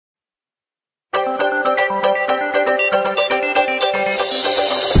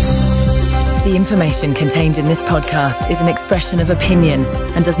information contained in this podcast is an expression of opinion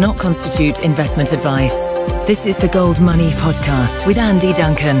and does not constitute investment advice. This is the Gold Money Podcast with Andy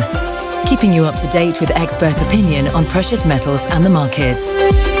Duncan, keeping you up to date with expert opinion on precious metals and the markets.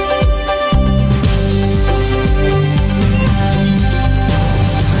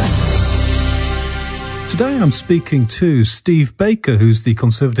 Today I'm speaking to Steve Baker, who's the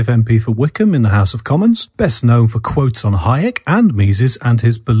Conservative MP for Wickham in the House of Commons, best known for quotes on Hayek and Mises and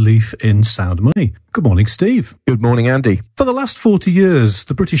his belief in sound money. Good morning, Steve. Good morning, Andy. For the last 40 years,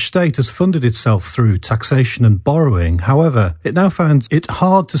 the British state has funded itself through taxation and borrowing. However, it now finds it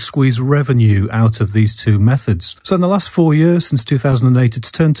hard to squeeze revenue out of these two methods. So in the last 4 years, since 2008,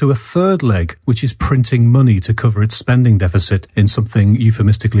 it's turned to a third leg, which is printing money to cover its spending deficit in something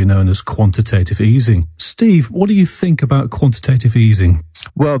euphemistically known as quantitative easing. Steve, what do you think about quantitative easing?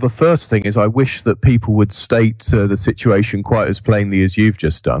 Well, the first thing is I wish that people would state the situation quite as plainly as you've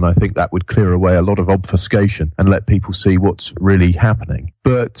just done. I think that would clear away a lot of obfuscation and let people see what's really happening.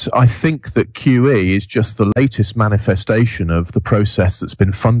 But I think that QE is just the latest manifestation of the process that's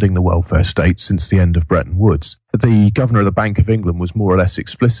been funding the welfare state since the end of Bretton Woods. The Governor of the Bank of England was more or less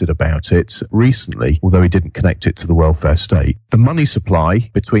explicit about it recently, although he didn't connect it to the welfare state. The money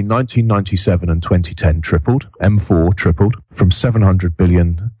supply between 1997 and 2010 tripled, M4 tripled, from 700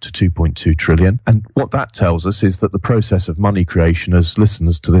 billion to 2.2 trillion. And what that tells us is that the process of money creation, as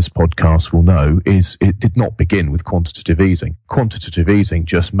listeners to this podcast will know, is it did not begin with quantitative easing. Quantitative easing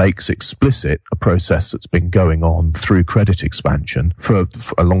just makes explicit a process that's been going on through credit expansion for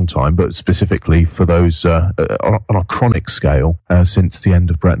a long time, but specifically for those on a chronic scale since the end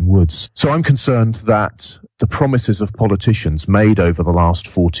of Bretton Woods. So I'm concerned that the promises of politicians made over the last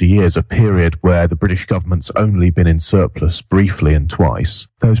 40 years, a period where the British government's only been in surplus briefly and twice,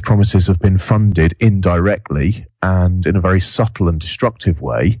 those promises have been funded indirectly and in a very subtle and destructive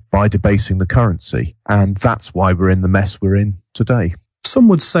way by debasing the currency. And that's why we're in the mess we're in today. Some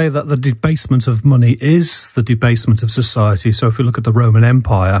would say that the debasement of money is the debasement of society. So if we look at the Roman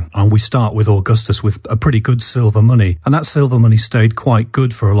Empire, and we start with Augustus with a pretty good silver money, and that silver money stayed quite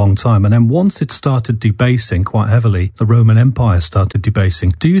good for a long time. And then once it started debasing quite heavily, the Roman Empire started debasing.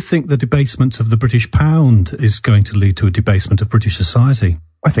 Do you think the debasement of the British pound is going to lead to a debasement of British society?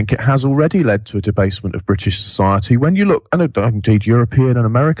 I think it has already led to a debasement of British society. When you look, and indeed European and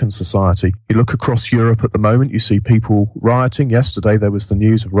American society, you look across Europe at the moment, you see people rioting. Yesterday there was the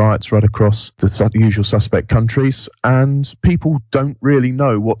news of riots right across the usual suspect countries, and people don't really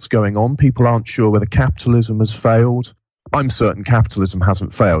know what's going on. People aren't sure whether capitalism has failed. I'm certain capitalism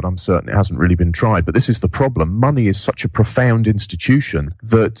hasn't failed. I'm certain it hasn't really been tried. But this is the problem. Money is such a profound institution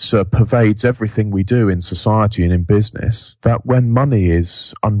that pervades everything we do in society and in business, that when money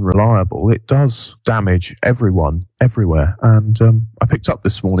is unreliable, it does damage everyone, everywhere. And I picked up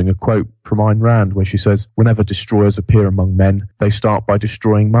this morning a quote from Ayn Rand where she says, whenever destroyers appear among men, they start by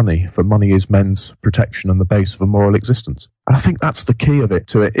destroying money, for money is men's protection and the base of a moral existence. And I think that's the key of it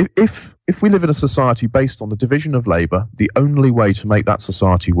to it. If we live in a society based on the division of labour, the only way to make that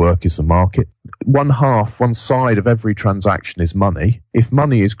society work is the market. One side of every transaction is money. If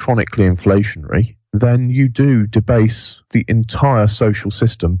money is chronically inflationary, then you do debase the entire social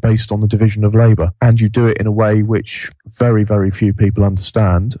system based on the division of labour. And you do it in a way which very, very few people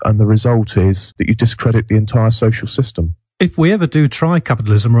understand. And the result is that you discredit the entire social system. If we ever do try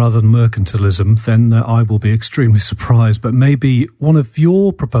capitalism rather than mercantilism, then I will be extremely surprised. But maybe one of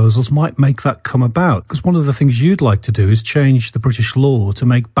your proposals might make that come about. Because one of the things you'd like to do is change the British law to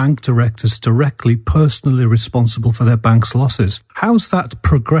make bank directors directly, personally responsible for their bank's losses. How's that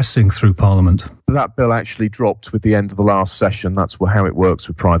progressing through Parliament? That bill actually dropped with the end of the last session. That's how it works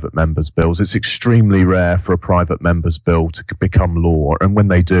with private members' bills. It's extremely rare for a private member's bill to become law. And when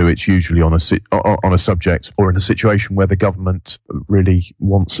they do, it's usually on a subject or in a situation where the government really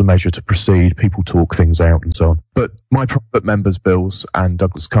wants a measure to proceed. People talk things out and so on. But my private members' bills and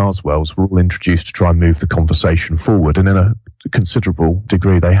Douglas Carswell's were all introduced to try and move the conversation forward. And in a considerable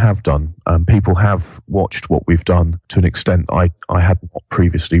degree, they have done. People have watched what we've done to an extent I had not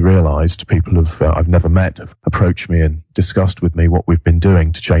previously realised. People I've never met have approached me and discussed with me what we've been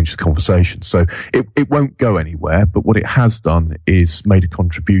doing to change the conversation. So it won't go anywhere, but what it has done is made a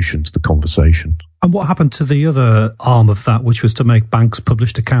contribution to the conversation. And what happened to the other arm of that, which was to make banks'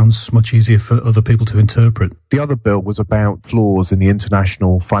 published accounts much easier for other people to interpret? The other bill was about flaws in the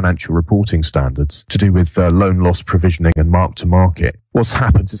international financial reporting standards to do with loan loss provisioning and mark-to-market. What's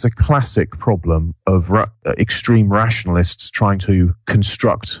happened is a classic problem of extreme rationalists trying to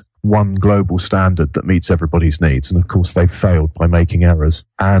construct one global standard that meets everybody's needs. And of course, they've failed by making errors.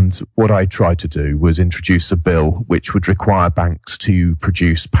 And what I tried to do was introduce a bill which would require banks to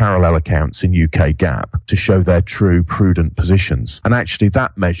produce parallel accounts in UK GAAP to show their true prudent positions. And actually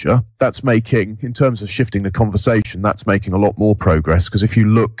that measure, that's making, in terms of shifting the conversation, that's making a lot more progress, because if you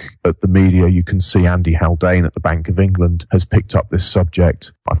look at the media, you can see Andy Haldane at the Bank of England has picked up this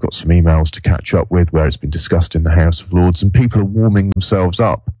subject. I've got some emails to catch up with where it's been discussed in the House of Lords, and people are warming themselves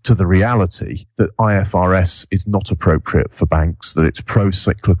up to the reality that IFRS is not appropriate for banks, that it's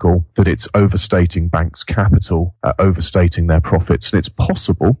pro-cyclical, that it's overstating banks' capital, overstating their profits. And it's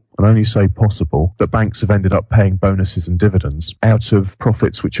possible, and I only say possible, that banks have ended up paying bonuses and dividends out of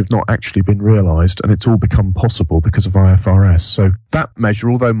profits which have not actually been realised, and it's all become possible because of IFRS. So that measure,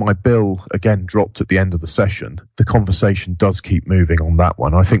 although my bill again dropped at the end of the session, the conversation does keep moving on that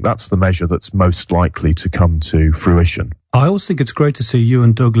one. I think that's the measure that's most likely to come to fruition. I always think it's great to see you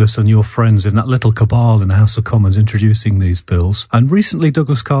and Douglas and your friends in that little cabal in the House of Commons introducing these bills. And recently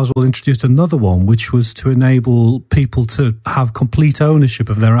Douglas Carswell introduced another one, which was to enable people to have complete ownership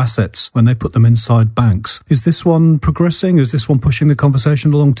of their assets when they put them inside banks. Is this one progressing? Is this one pushing the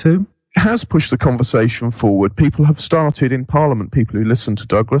conversation along too? It has pushed the conversation forward. People have started in Parliament, people who listen to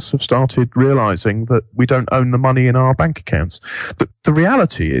Douglas have started realising that we don't own the money in our bank accounts. The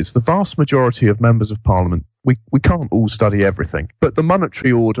reality is the vast majority of members of Parliament, we can't all study everything. But the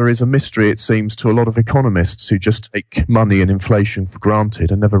monetary order is a mystery, it seems, to a lot of economists who just take money and inflation for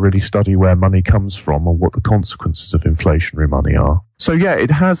granted and never really study where money comes from or what the consequences of inflationary money are. So yeah, it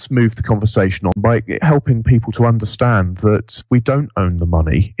has moved the conversation on by helping people to understand that we don't own the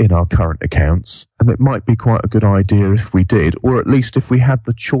money in our current accounts, and it might be quite a good idea if we did, or at least if we had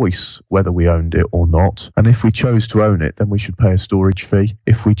the choice whether we owned it or not. And if we chose to own it, then we should pay a storage fee.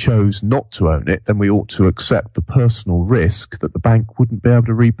 If we chose not to own it, then we ought to accept the personal risk that the bank wouldn't be able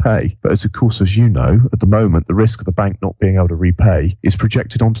to repay. But as you know, at the moment, the risk of the bank not being able to repay is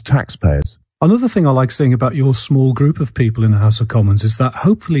projected onto taxpayers. Another thing I like seeing about your small group of people in the House of Commons is that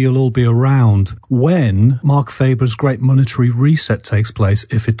hopefully you'll all be around when Mark Faber's great monetary reset takes place,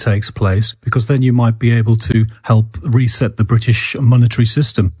 if it takes place, because then you might be able to help reset the British monetary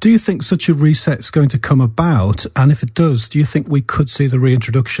system. Do you think such a reset is going to come about? And if it does, do you think we could see the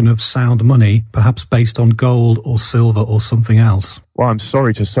reintroduction of sound money, perhaps based on gold or silver or something else? Well, I'm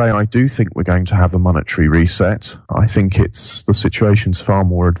sorry to say I do think we're going to have a monetary reset. I think the situation's far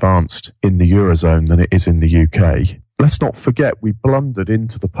more advanced in the Eurozone than it is in the UK. Let's not forget we blundered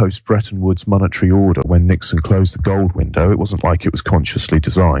into the post-Bretton Woods monetary order when Nixon closed the gold window. It wasn't like it was consciously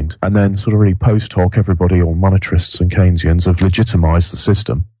designed. And then sort of really post-hoc, everybody, all monetarists and Keynesians, have legitimised the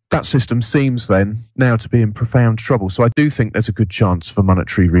system. That system seems then now to be in profound trouble. So I do think there's a good chance for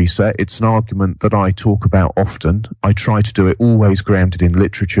monetary reset. It's an argument that I talk about often. I try to do it always grounded in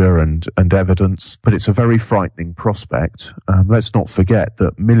literature and evidence, but it's a very frightening prospect. Let's not forget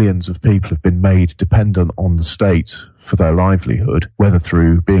that millions of people have been made dependent on the state for their livelihood, whether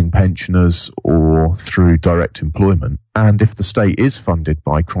through being pensioners or through direct employment. And if the state is funded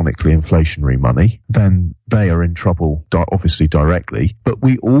by chronically inflationary money, then they are in trouble, obviously directly. But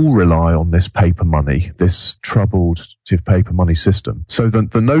we all rely on this paper money, this troubled paper money system. So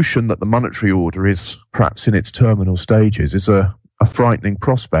the notion that the monetary order is perhaps in its terminal stages is a frightening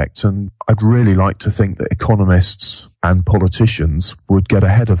prospect. And I'd really like to think that economists and politicians would get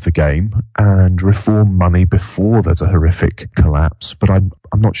ahead of the game and reform money before there's a horrific collapse. But I'm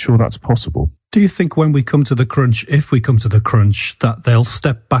not sure that's possible. Do you think when we come to the crunch, if we come to the crunch, that they'll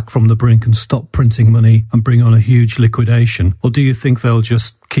step back from the brink and stop printing money and bring on a huge liquidation? Or do you think they'll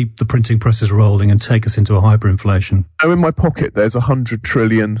just keep the printing presses rolling and take us into a hyperinflation? Oh, in my pocket, there's $100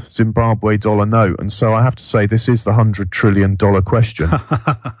 trillion Zimbabwe dollar note. And so I have to say this is the $100 trillion question.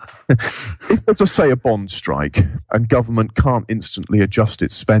 If there's, say, a bond strike and government can't instantly adjust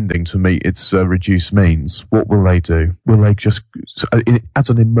its spending to meet its reduced means, what will they do? Will they just, as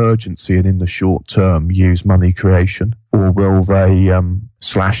an emergency and in the short term, use money creation? Or will they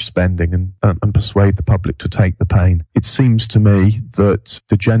slash spending and persuade the public to take the pain? It seems to me that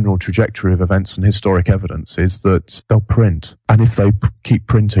the general trajectory of events and historic evidence is that they'll print. And if they keep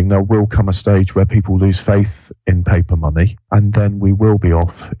printing, there will come a stage where people lose faith in paper money, and then we will be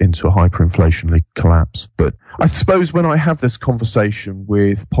off into a hyperinflationary collapse. But I suppose when I have this conversation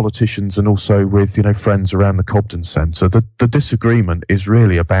with politicians and also with, friends around the Cobden Centre, the disagreement is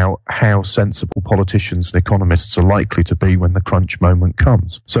really about how sensible politicians and economists are likely to be when the crunch moment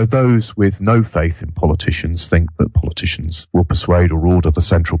comes. So those with no faith in politicians think that politicians will persuade or order the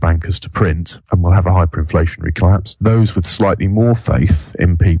central bankers to print and we'll have a hyperinflationary collapse. Those with slightly more faith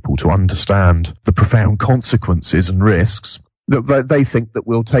in people to understand the profound consequences and risks, They think that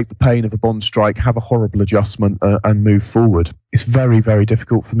we'll take the pain of a bond strike, have a horrible adjustment and move forward. It's very, very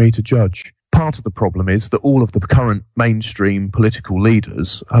difficult for me to judge. Part of the problem is that all of the current mainstream political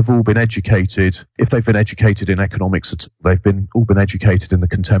leaders have all been educated, if they've been educated in economics, they've all been educated in the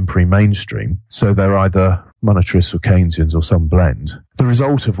contemporary mainstream. So they're either monetarists or Keynesians or some blend. The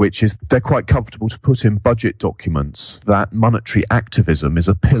result of which is they're quite comfortable to put in budget documents that monetary activism is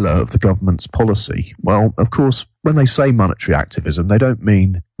a pillar of the government's policy. Well, of course, when they say monetary activism, they don't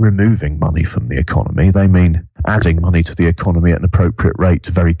mean removing money from the economy. They mean adding money to the economy at an appropriate rate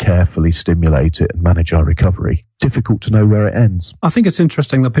to very carefully stimulate it and manage our recovery. Difficult to know where it ends. I think it's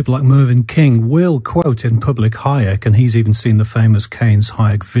interesting that people like Mervyn King will quote in public Hayek, and he's even seen the famous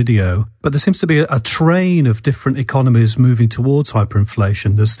Keynes-Hayek video. But there seems to be a train of different economies moving towards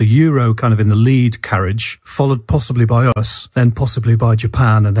hyperinflation. There's the euro kind of in the lead carriage, followed possibly by us, then possibly by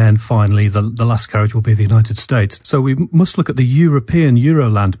Japan, and then finally the last carriage will be the United States. So we must look at the European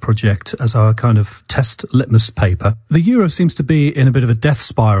Euroland project as our kind of test litmus paper. The euro seems to be in a bit of a death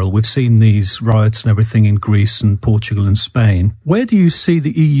spiral. We've seen these riots and everything in Greece and Portugal and Spain. Where do you see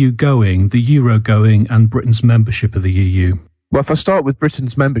the EU going, the euro going, and Britain's membership of the EU? Well, if I start with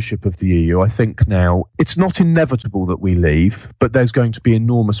Britain's membership of the EU, I think now it's not inevitable that we leave, but there's going to be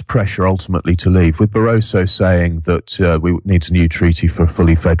enormous pressure ultimately to leave. With Barroso saying that we need a new treaty for a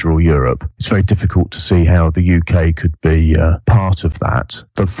fully federal Europe, it's very difficult to see how the UK could be part of that.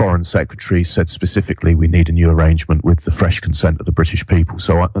 The Foreign Secretary said specifically we need a new arrangement with the fresh consent of the British people.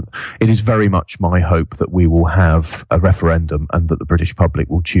 So it is very much my hope that we will have a referendum and that the British public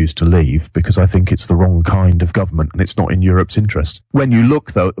will choose to leave, because I think it's the wrong kind of government and it's not in Europe's interest. When you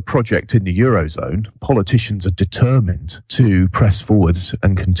look, though, at the project in the Eurozone, politicians are determined to press forward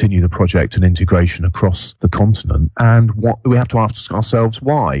and continue the project and integration across the continent. And what we have to ask ourselves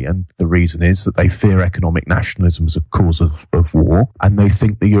why. And the reason is that they fear economic nationalism as a cause of war, and they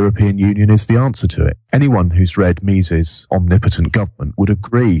think the European Union is the answer to it. Anyone who's read Mises' Omnipotent Government would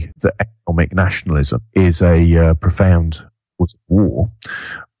agree that economic nationalism is a profound cause of war.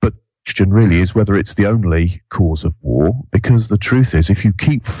 Question really is whether it's the only cause of war, because the truth is if you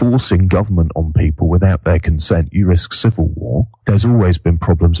keep forcing government on people without their consent, you risk civil war. There's always been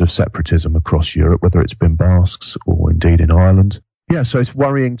problems of separatism across Europe, whether it's been Basques or indeed in Ireland. Yeah, so it's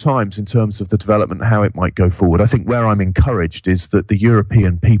worrying times in terms of the development, how it might go forward. I think where I'm encouraged is that the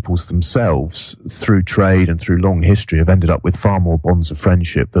European peoples themselves, through trade and through long history, have ended up with far more bonds of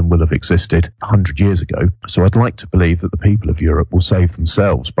friendship than will have existed 100 years ago. So I'd like to believe that the people of Europe will save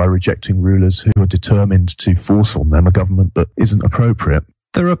themselves by rejecting rulers who are determined to force on them a government that isn't appropriate.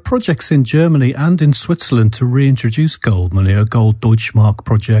 There are projects in Germany and in Switzerland to reintroduce gold money, a gold Deutschmark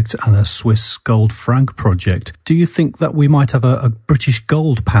project and a Swiss gold franc project. Do you think that we might have a British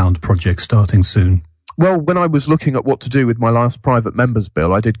gold pound project starting soon? Well, when I was looking at what to do with my last private members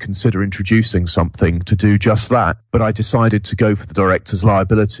bill, I did consider introducing something to do just that, but I decided to go for the director's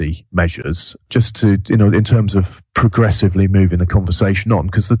liability measures, just to, in terms of progressively moving the conversation on,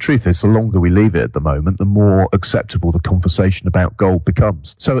 because the truth is, the longer we leave it at the moment, the more acceptable the conversation about gold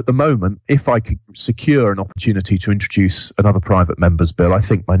becomes. So at the moment, if I could secure an opportunity to introduce another private members bill, I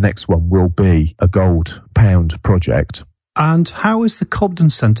think my next one will be a gold pound project. And how is the Cobden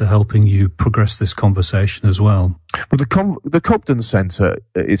Centre helping you progress this conversation as well? Well, the Cobden Centre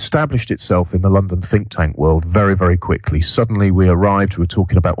established itself in the London think tank world very, very quickly. Suddenly we arrived, we were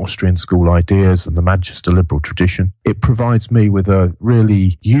talking about Austrian school ideas and the Manchester liberal tradition. It provides me with a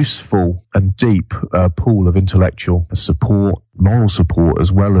really useful and deep pool of intellectual support, moral support,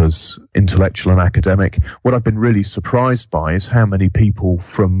 as well as intellectual and academic. What I've been really surprised by is how many people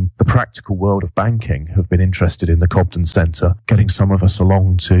from the practical world of banking have been interested in the Cobden Centre, getting some of us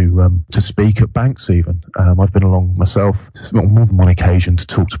along to speak at banks even. I've been along myself more than one occasion to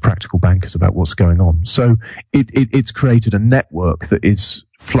talk to practical bankers about what's going on. So it's created a network that is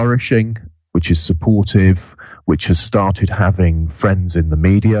flourishing, which is supportive, which has started having friends in the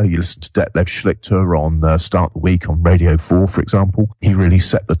media. You listen to Detlef Schlichter on Start the Week on Radio 4, for example. He really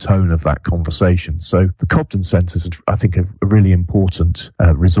set the tone of that conversation. So the Cobden Centre is, I think, a really important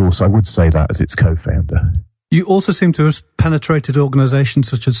resource. I would say that as its co-founder. You also seem to have penetrated organisations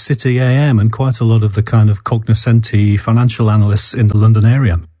such as City AM and quite a lot of the kind of cognoscenti financial analysts in the London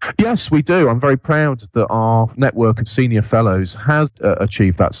area. Yes, we do. I'm very proud that our network of senior fellows has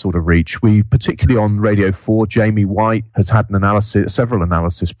achieved that sort of reach. We, particularly on Radio 4, Jamie White has had several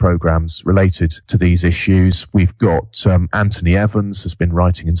analysis programs related to these issues. We've got Anthony Evans has been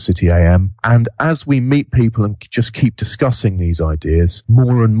writing in City AM. And as we meet people and just keep discussing these ideas,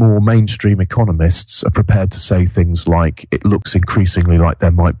 more and more mainstream economists are prepared to say things like, it looks increasingly like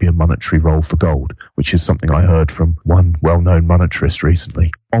there might be a monetary role for gold, which is something I heard from one well-known monetarist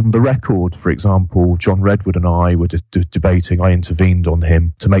recently. On the record, for example, John Redwood and I were debating. I intervened on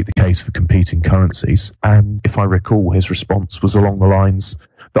him to make the case for competing currencies. And if I recall, his response was along the lines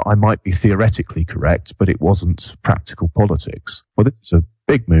that I might be theoretically correct, but it wasn't practical politics. Well, this is a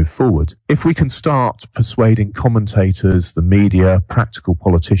big move forward. If we can start persuading commentators, the media, practical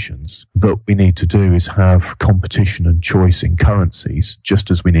politicians that we need to do is have competition and choice in currencies,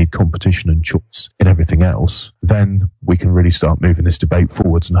 just as we need competition and choice in everything else, then we can really start moving this debate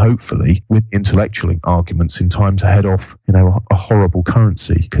forwards and hopefully with intellectual arguments in time to head off, a horrible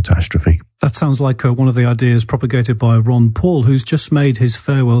currency catastrophe. That sounds like one of the ideas propagated by Ron Paul, who's just made his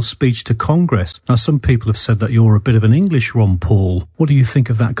farewell speech to Congress. Now, some people have said that you're a bit of an English Ron Paul. What do you think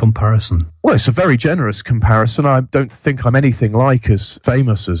of that comparison? Well, it's a very generous comparison. I don't think I'm anything like as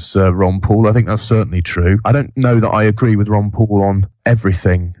famous as Ron Paul. I think that's certainly true. I don't know that I agree with Ron Paul on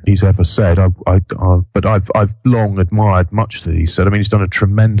everything he's ever said, but I've long admired much that he said. I mean, he's done a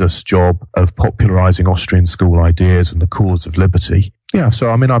tremendous job of popularising Austrian school ideas and the cause of liberty. Yeah, so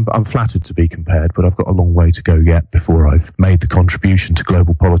I mean, I'm flattered to be compared, but I've got a long way to go yet before I've made the contribution to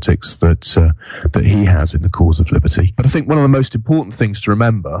global politics that he has in the cause of liberty. But I think one of the most important things to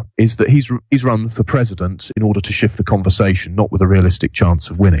remember is that he's run for president in order to shift the conversation, not with a realistic chance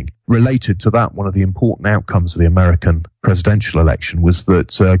of winning. Related to that, one of the important outcomes of the American presidential election was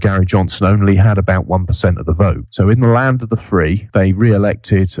that Gary Johnson only had about 1% of the vote. So in the land of the free, they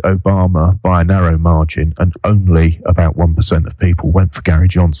re-elected Obama by a narrow margin, and only about 1% of people went for Gary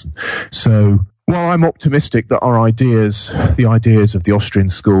Johnson. So while I'm optimistic that our ideas, the ideas of the Austrian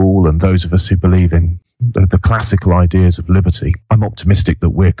school and those of us who believe in the classical ideas of liberty, I'm optimistic that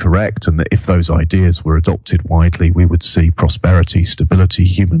we're correct, and that if those ideas were adopted widely, we would see prosperity, stability,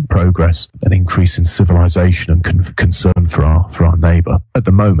 human progress, an increase in civilization and concern for our neighbour. At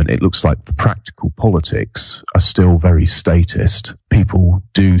the moment, it looks like the practical politics are still very statist. People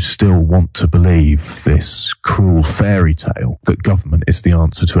do still want to believe this cruel fairy tale that government is the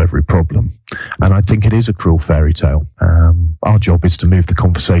answer to every problem. And I think it is a cruel fairy tale. Our job is to move the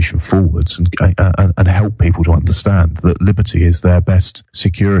conversation forwards and help people to understand that liberty is their best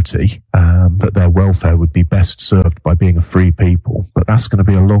security, that their welfare would be best served by being a free people. But that's going to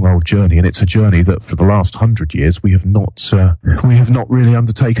be a long old journey, and it's a journey that for the last 100 years we have not really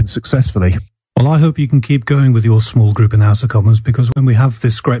undertaken successfully. Well, I hope you can keep going with your small group in the House of Commons, because when we have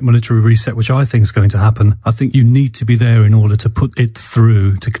this great monetary reset, which I think is going to happen, I think you need to be there in order to put it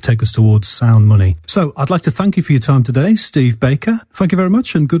through to take us towards sound money. So I'd like to thank you for your time today, Steve Baker. Thank you very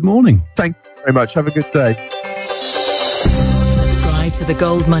much and good morning. Thank you very much. Have a good day. Subscribe to the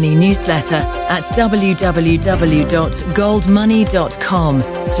Gold Money newsletter at www.goldmoney.com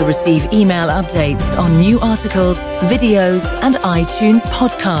to receive email updates on new articles, videos and iTunes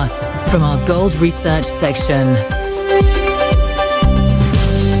podcasts from our Gold Research section.